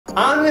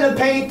I'm gonna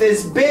paint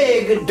this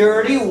big,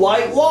 dirty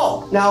white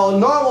wall. Now, a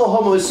normal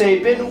Homo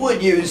sapien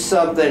would use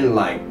something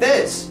like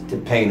this to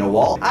paint a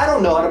wall. I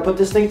don't know how to put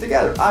this thing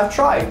together. I've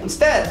tried.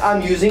 Instead,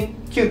 I'm using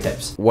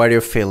Q-tips. What are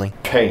you feeling?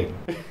 Pain.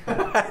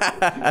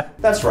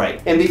 That's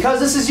right. And because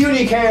this is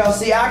UniKaos,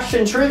 the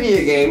action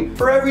trivia game,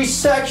 for every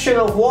section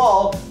of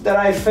wall that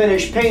I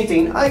finish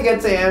painting, I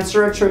get to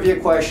answer a trivia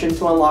question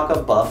to unlock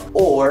a buff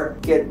or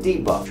get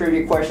debuffed.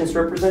 Trivia questions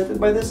represented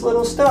by this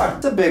little star.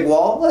 It's a big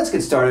wall. Let's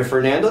get started,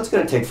 Fernando. It's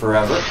gonna take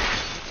forever.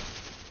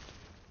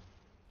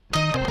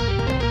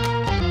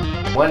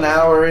 1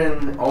 hour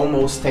and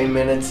almost 10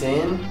 minutes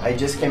in. I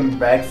just came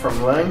back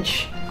from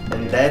lunch,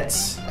 and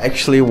that's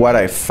actually what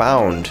I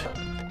found.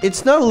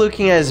 It's not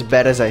looking as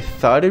bad as I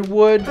thought it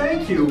would.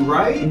 Thank you,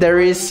 right? There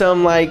is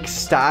some like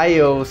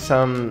style,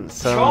 some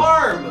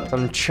charm.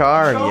 Some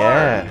charm,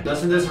 yeah.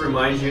 Doesn't this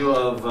remind you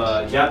of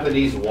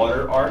Japanese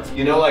water art?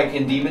 You know, like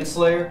in Demon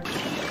Slayer?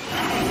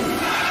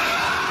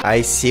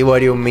 I see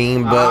what you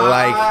mean, but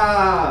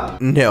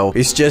like, no,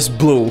 it's just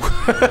blue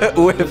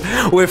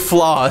with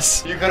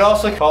flaws. You could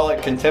also call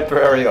it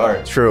contemporary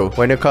art. True.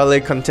 When you call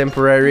it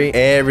contemporary,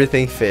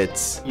 everything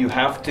fits. You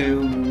have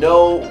to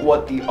know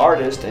what the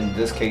artist, in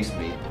this case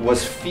me,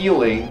 was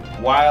feeling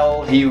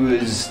while he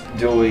was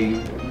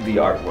doing the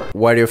artwork.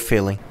 What are you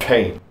feeling?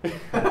 Pain.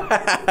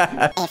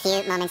 A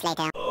few moments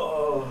later.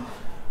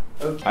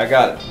 I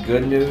got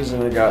good news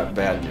and I got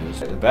bad news.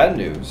 The bad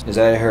news is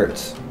that it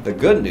hurts. The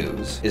good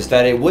news is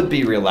that it would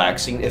be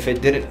relaxing if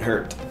it didn't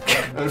hurt.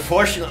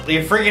 Unfortunately,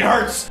 it freaking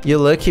hurts! You're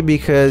lucky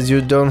because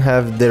you don't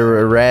have the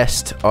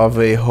rest of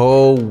a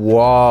whole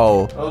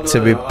wall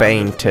to be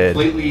painted.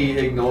 I'm completely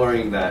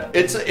ignoring that.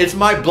 It's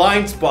my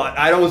blind spot.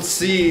 I don't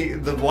see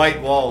the white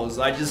walls.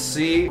 I just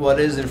see what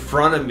is in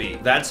front of me.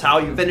 That's how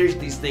you finish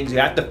these things. You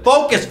have to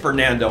focus,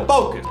 Fernando.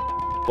 Focus!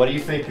 What do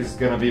you think is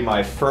gonna be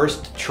my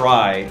first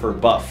try for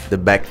buff? The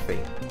back thing.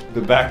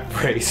 The back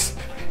brace.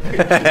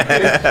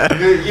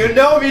 You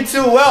know me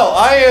too well.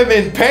 I am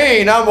in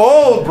pain. I'm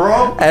old,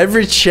 bro.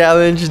 Every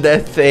challenge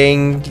that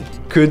thing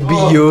could be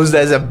used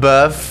as a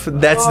buff,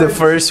 that's the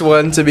first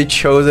one to be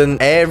chosen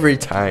every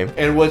time.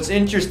 And what's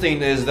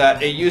interesting is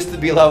that it used to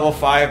be level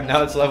 5,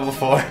 now it's level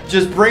 4.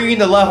 Just bringing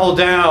the level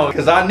down,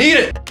 because I need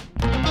it.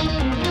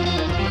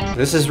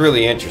 This is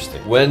really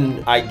interesting.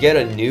 When I get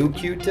a new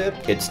Q-tip,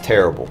 it's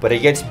terrible, but it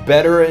gets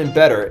better and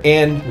better.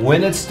 And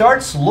when it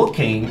starts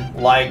looking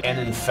like an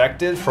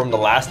infected from The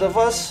Last of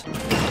Us,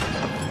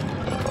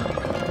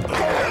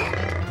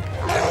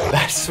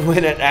 that's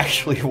when it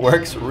actually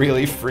works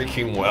really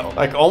freaking well.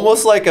 Like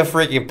almost like a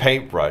freaking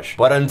paintbrush.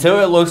 But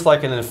until it looks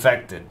like an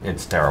infected,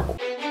 it's terrible.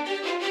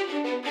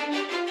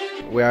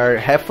 We are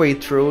halfway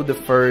through the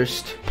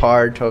first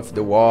part of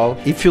the wall.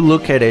 If you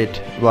look at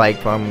it like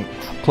from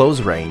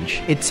close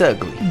range, it's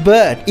ugly.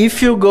 But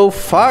if you go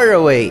far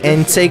away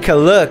and take a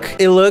look,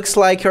 it looks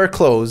like your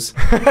clothes.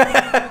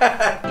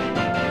 I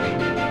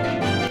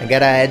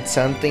gotta add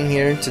something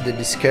here to the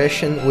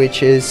discussion,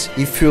 which is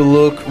if you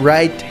look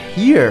right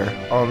here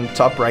on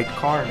top right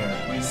corner,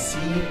 you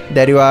see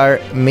that you are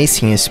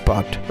missing a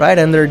spot right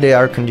under the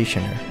air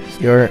conditioner.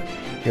 You're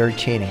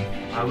cheating.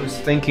 I was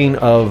thinking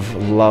of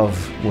love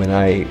when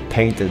I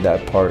painted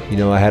that part. You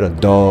know, I had a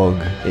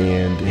dog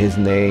and his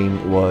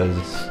name was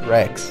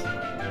Rex.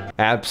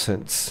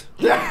 Absence.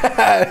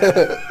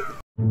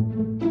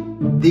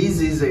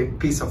 This is a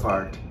piece of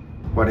art,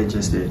 what I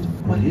just did.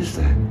 What is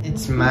that?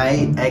 It's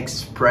my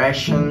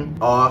expression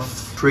of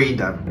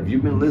freedom. Have you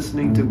been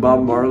listening to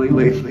Bob Marley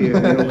lately?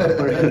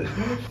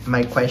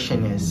 My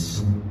question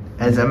is,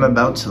 as I'm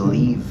about to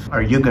leave,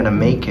 are you gonna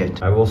make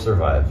it? I will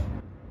survive.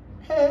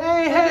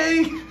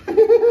 Hey!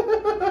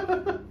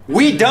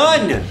 We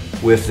done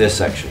with this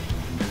section.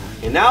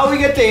 And now we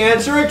get to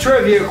answer a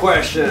trivia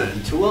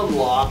question to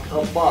unlock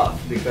a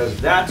buff, because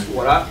that's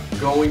what I'm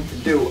going to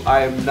do.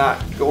 I am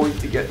not going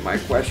to get my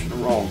question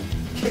wrong.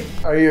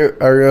 Are you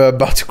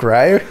about to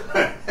cry?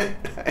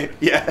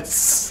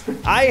 Yes.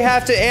 I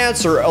have to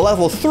answer a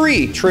level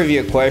 3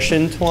 trivia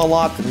question to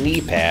unlock knee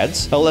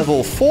pads, a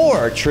level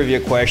 4 trivia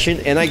question,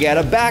 and I get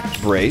a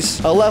back brace,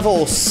 a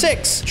level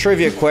 6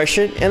 trivia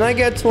question, and I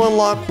get to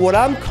unlock what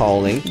I'm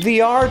calling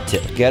the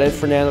R-tip. Get it,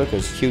 Fernando?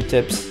 Because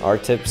Q-tips,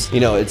 R-tips, you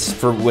know, it's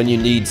for when you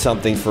need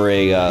something for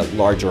a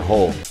larger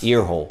hole,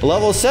 ear hole. A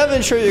level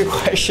 7 trivia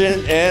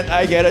question, and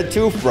I get a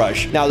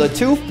toothbrush. Now, the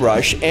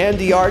toothbrush and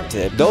the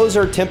R-tip, those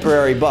are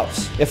temporary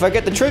buffs. If I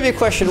get the trivia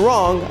question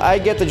wrong, I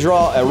get to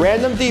draw a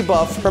random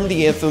debuff from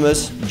the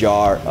infamous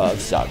jar of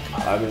suck.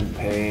 I'm in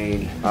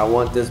pain. I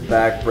want this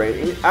back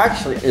brace.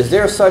 Actually, is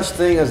there such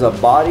thing as a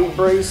body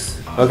brace?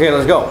 Okay,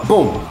 let's go.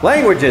 Boom.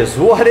 Languages.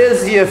 What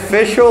is the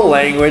official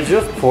language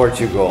of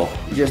Portugal?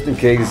 Just in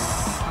case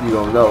you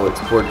don't know,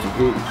 it's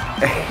Portuguese.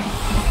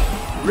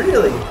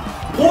 Really?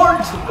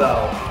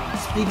 Portugal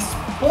speaks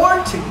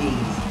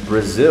Portuguese.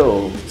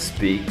 Brazil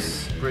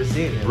speaks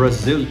Brazilian.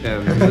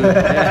 Brazilian.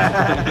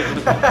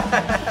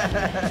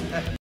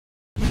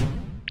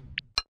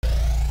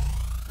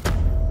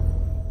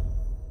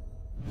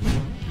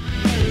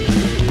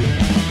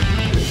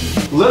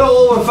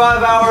 Little going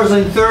 5 hours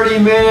and 30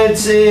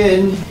 minutes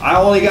in. I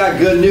only got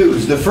good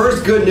news. The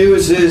first good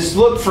news is,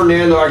 look,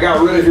 Fernando, I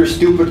got rid of your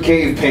stupid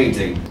cave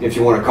painting, if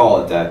you want to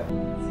call it that.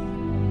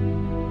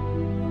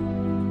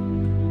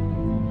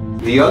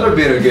 The other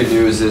bit of good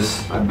news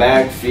is my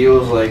back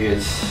feels like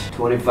it's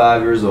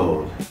 25 years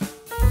old.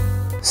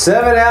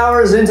 7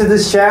 hours into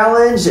this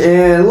challenge,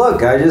 and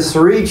look, I just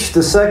reached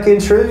the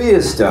second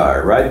trivia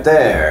star right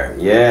there.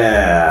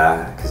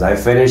 Yeah, because I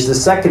finished the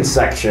second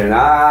section.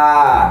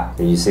 Ah,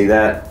 can you see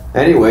that?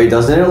 Anyway,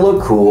 doesn't it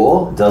look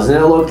cool?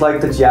 Doesn't it look like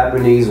the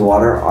Japanese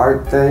water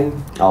art thing?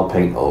 I'll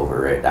paint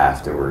over it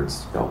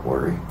afterwards, don't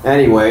worry.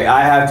 Anyway,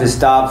 I have to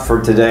stop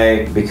for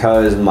today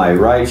because my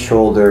right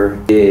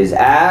shoulder is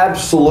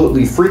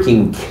absolutely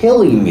freaking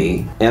killing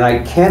me and I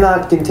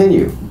cannot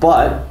continue.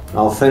 But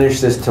I'll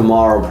finish this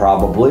tomorrow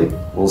probably.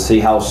 We'll see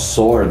how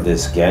sore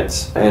this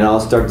gets. And I'll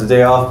start the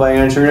day off by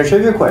answering a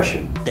trivia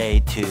question. Day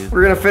 2.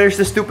 We're gonna finish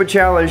this stupid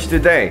challenge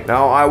today.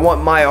 Now I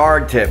want my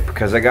art tip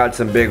because I got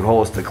some big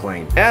holes to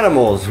clean.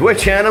 Animals.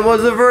 Which animal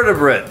is a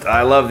vertebrate?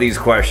 I love these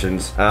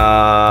questions.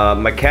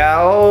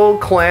 Macaw,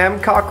 clam,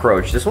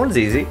 cockroach. This one's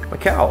easy.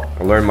 Macaw.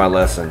 I learned my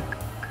lesson.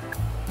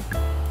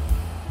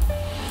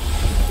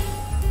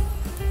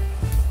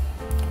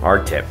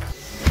 Art tip.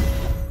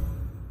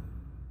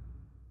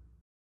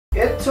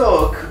 It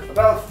took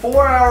about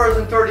 4 hours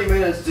and 30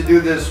 minutes to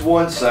do this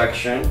one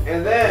section,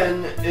 and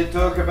then it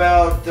took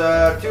about 2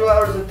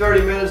 hours and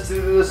 30 minutes to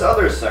do this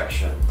other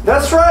section.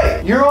 That's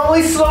right! You're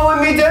only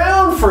slowing me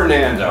down,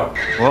 Fernando!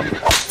 Well,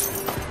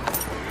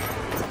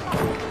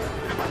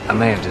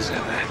 Amanda's in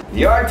there.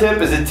 The art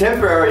tip is a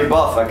temporary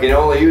buff. I can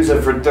only use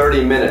it for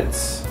 30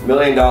 minutes. $1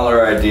 million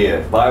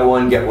idea. Buy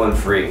one, get one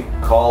free.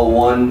 Call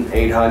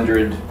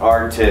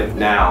 1-800-ART-TIP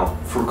now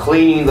for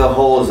cleaning the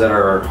holes that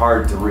are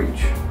hard to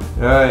reach.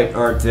 Alright,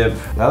 art tip.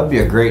 That would be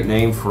a great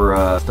name for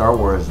a Star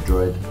Wars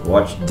droid.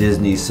 Watch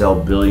Disney sell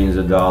billions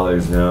of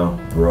dollars now.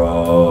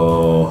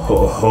 Bro,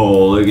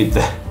 look at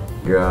that.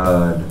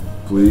 God,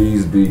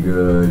 please be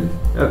good.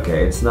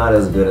 Okay, it's not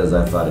as good as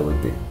I thought it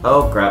would be.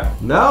 Oh crap,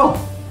 no!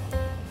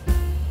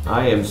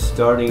 I am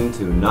starting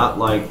to not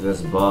like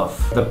this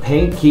buff. The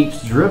paint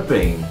keeps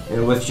dripping,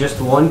 and with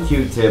just one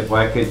Q-tip,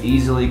 I could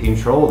easily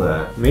control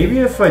that. Maybe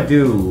if I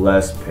do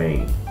less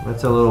paint.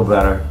 That's a little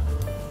better.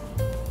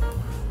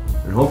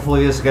 And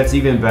hopefully this gets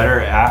even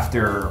better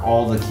after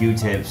all the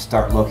Q-tips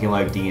start looking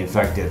like the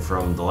infected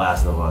from The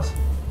Last of Us.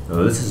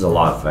 Oh, this is a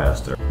lot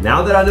faster.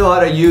 Now that I know how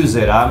to use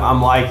it,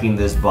 I'm liking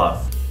this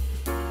buff.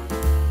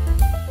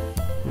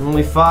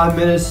 Only 5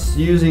 minutes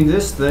using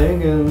this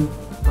thing and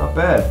not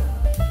bad.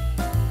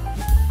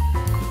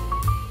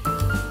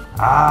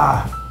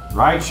 Ah,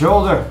 right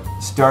shoulder.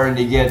 Starting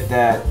to get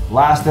that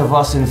Last of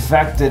Us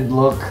infected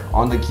look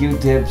on the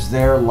Q-tips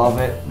there. Love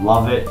it,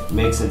 love it.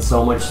 Makes it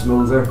so much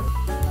smoother.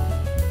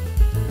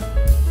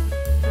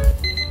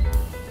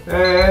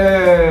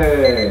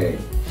 Hey,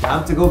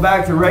 time to go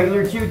back to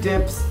regular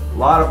Q-tips. A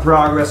lot of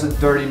progress in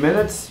 30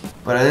 minutes,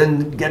 but I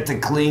didn't get to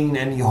clean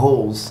any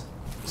holes,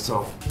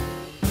 so.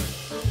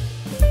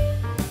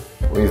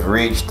 We've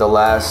reached the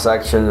last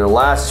section, the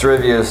last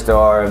trivia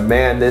star, and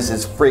man, this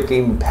is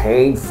freaking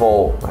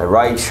painful. My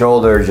right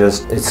shoulder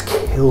it's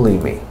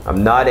killing me.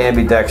 I'm not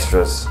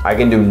ambidextrous. I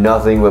can do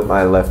nothing with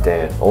my left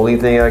hand. Only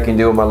thing I can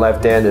do with my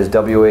left hand is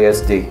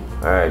WASD.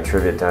 All right,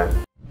 trivia time.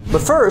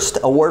 But first,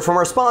 a word from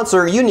our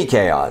sponsor,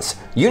 UniKaos.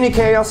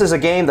 UniKaos is a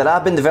game that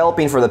I've been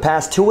developing for the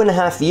past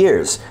 2.5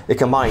 years. It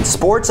combines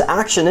sports,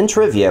 action, and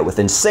trivia with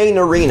insane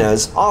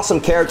arenas, awesome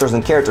characters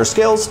and character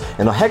skills,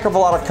 and a heck of a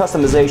lot of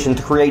customization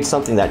to create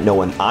something that no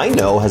one I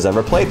know has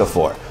ever played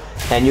before.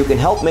 And you can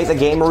help make the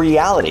game a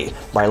reality.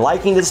 By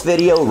liking this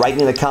video,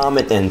 writing a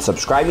comment, and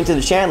subscribing to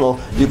the channel,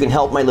 you can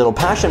help my little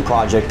passion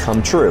project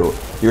come true.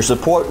 Your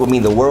support would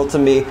mean the world to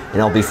me,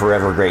 and I'll be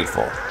forever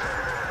grateful.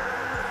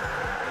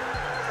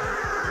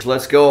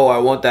 Let's go. I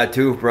want that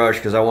toothbrush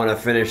because I want to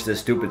finish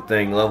this stupid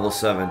thing. Level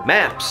 7.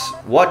 Maps.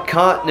 What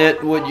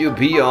continent would you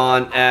be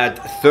on at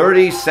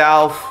 30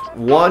 South,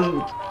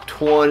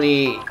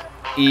 120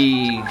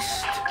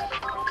 East?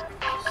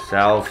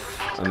 South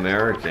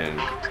American.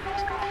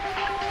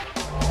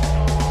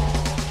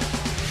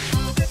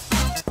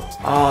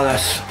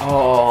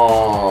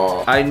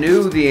 Oh, I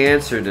knew the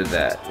answer to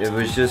that. It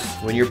was just,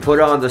 when you're put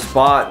on the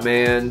spot,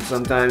 man,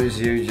 sometimes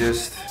you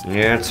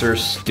answer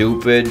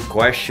stupid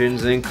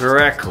questions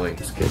incorrectly.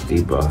 Let's get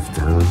debuffed,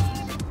 huh?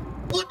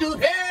 What the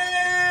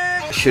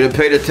hell? Should have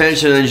paid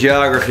attention in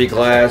geography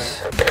class.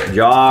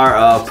 Jar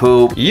of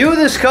poop. You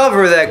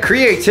discover that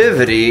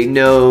creativity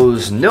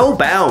knows no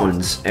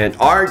bounds and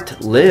art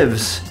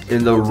lives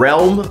in the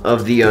realm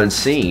of the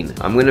unseen.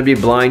 I'm gonna be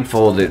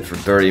blindfolded for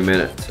 30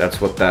 minutes. That's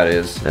what that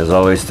is. As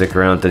always, stick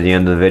around to the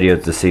end of the video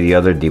to see the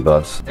other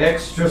debuffs.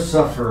 Extra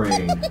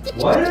suffering.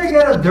 Why did I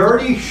get a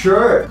dirty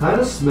shirt?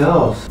 Kinda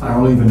smells. I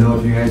don't even know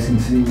if you guys can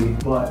see me,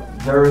 but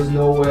there is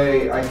no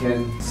way I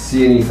can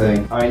see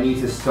anything. I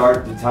need to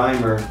start the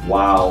timer.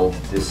 Wow,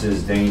 this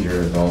is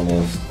dangerous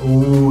almost.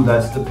 Ooh,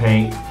 that's the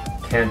paint.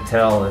 Can't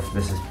tell if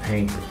this is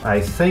paint.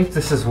 I think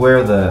this is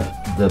where the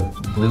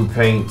blue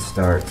paint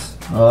starts.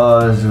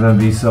 Oh, this is gonna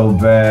be so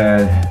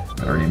bad.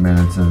 30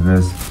 minutes of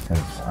this,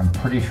 because I'm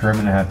pretty sure I'm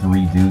gonna have to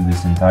redo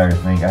this entire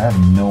thing. I have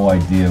no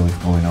idea what's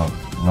going on.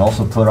 I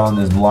also put on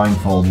this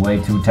blindfold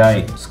way too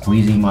tight,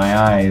 squeezing my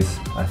eyes.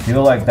 I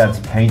feel like that's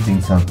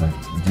painting something.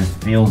 It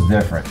just feels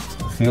different.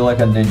 I feel like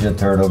a Ninja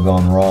Turtle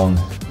gone wrong.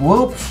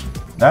 Whoops!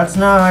 That's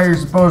not how you're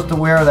supposed to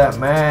wear that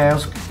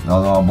mask.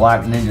 Although a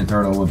black Ninja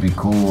Turtle would be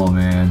cool,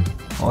 man.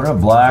 What would a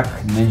black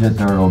Ninja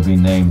Turtle be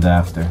named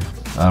after?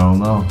 I don't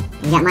know.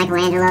 You got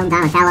Michelangelo,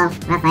 Donatello,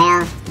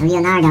 Raphael, and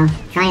Leonardo.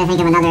 Trying to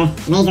think of another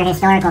major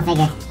historical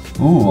figure.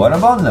 Ooh, what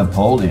about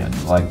Napoleon?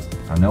 Like,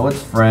 I know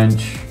it's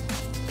French.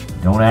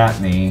 Don't at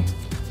me.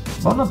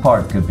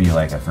 Bonaparte could be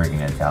like a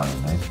freaking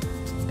Italian name.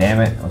 Damn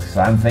it,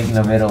 I'm thinking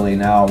of Italy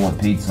now. I want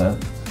pizza.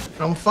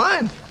 I'm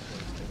fine.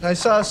 I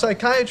saw a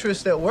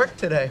psychiatrist at work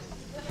today.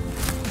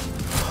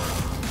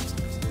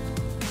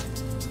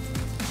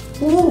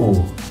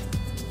 Ooh.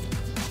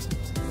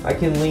 I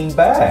can lean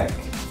back.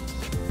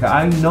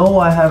 I know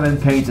I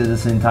haven't painted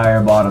this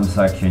entire bottom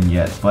section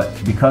yet, but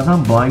because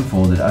I'm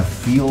blindfolded, I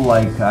feel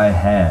like I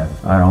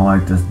have. I don't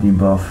like this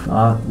debuff,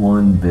 not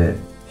one bit.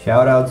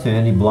 Shout out to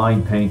any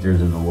blind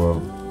painters in the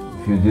world.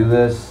 If you do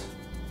this,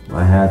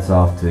 my hat's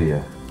off to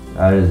you.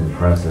 That is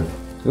impressive.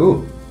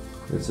 Ooh,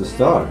 it's a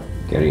star.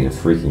 Getting a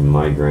freaking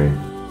migraine.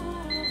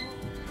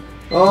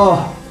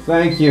 Oh,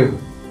 thank you.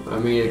 I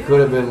mean, it could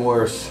have been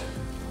worse.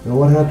 And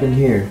what happened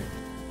here?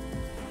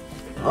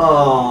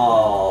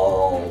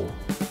 Oh.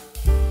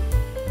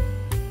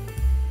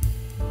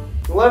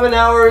 11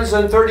 hours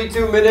and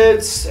 32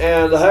 minutes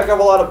and a heck of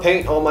a lot of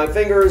paint on my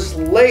fingers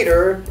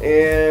later,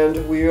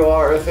 and we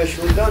are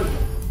officially done.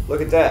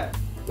 Look at that.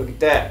 Look at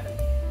that.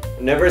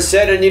 I never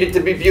said it needed to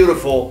be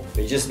beautiful.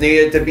 It just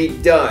needed to be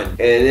done. And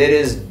it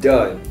is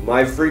done.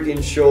 My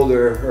freaking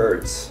shoulder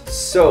hurts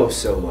so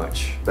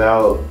much.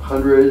 About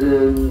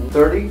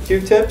 130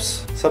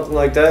 Q-tips, something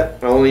like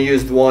that. I only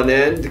used one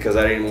end because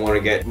I didn't want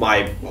to get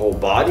my whole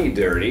body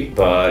dirty.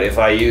 But if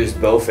I used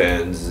both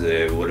ends,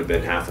 it would have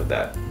been half of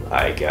that,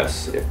 I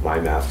guess, if my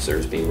math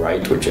serves me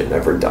right, which it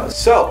never does.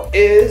 So,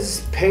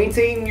 is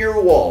painting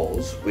your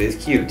walls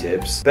with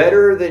Q-tips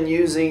better than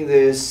using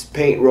this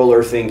paint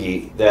roller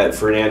thingy that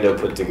Fernando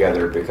put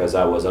together because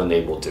I was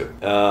unable to?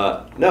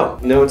 No,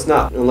 it's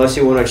not. Unless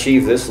you want to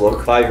achieve this look,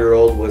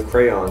 5-year-old with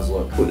crayons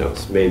look. Who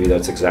knows? Maybe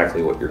that's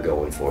exactly what you're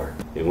going for.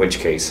 In which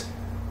case,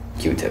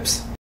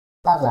 Q-tips.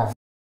 Love, love.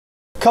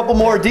 Couple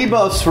more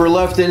debuffs were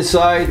left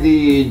inside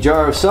the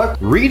jar of suck.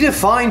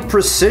 Redefine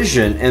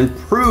precision and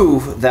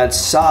prove that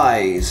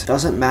size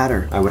doesn't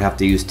matter. I would have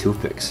to use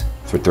toothpicks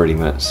for 30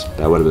 minutes.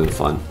 That would have been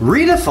fun.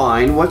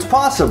 Redefine what's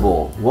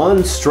possible.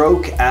 One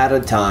stroke at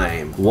a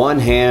time. One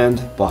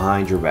hand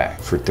behind your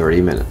back for 30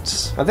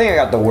 minutes. I think I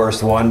got the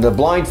worst one. The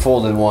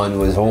blindfolded one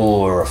was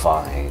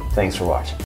horrifying. Thanks for watching.